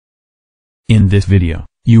In this video,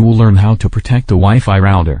 you will learn how to protect the Wi-Fi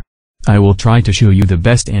router. I will try to show you the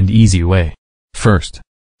best and easy way. First,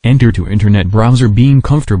 enter to internet browser being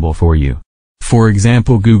comfortable for you. For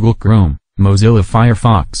example, Google Chrome, Mozilla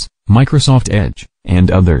Firefox, Microsoft Edge,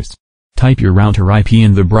 and others. Type your router IP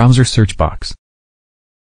in the browser search box.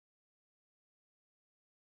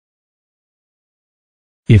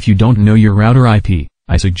 If you don't know your router IP,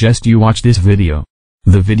 I suggest you watch this video.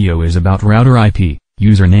 The video is about router IP,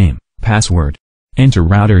 username, password. Enter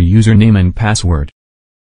router username and password.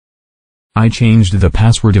 I changed the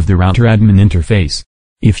password of the router admin interface.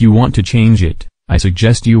 If you want to change it, I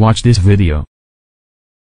suggest you watch this video.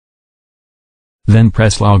 Then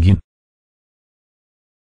press login.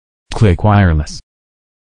 Click wireless.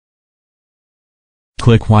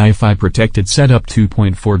 Click Wi-Fi protected setup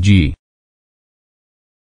 2.4G.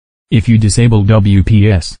 If you disable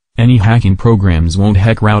WPS, any hacking programs won't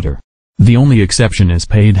hack router. The only exception is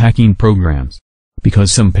paid hacking programs.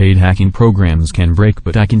 Because some paid hacking programs can break,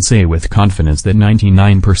 but I can say with confidence that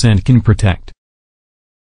 99% can protect.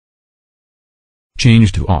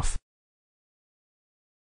 Change to off.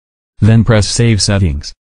 Then press Save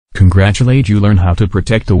Settings. Congratulate, you learn how to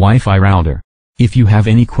protect the Wi-Fi router. If you have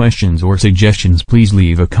any questions or suggestions, please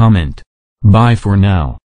leave a comment. Bye for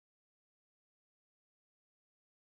now.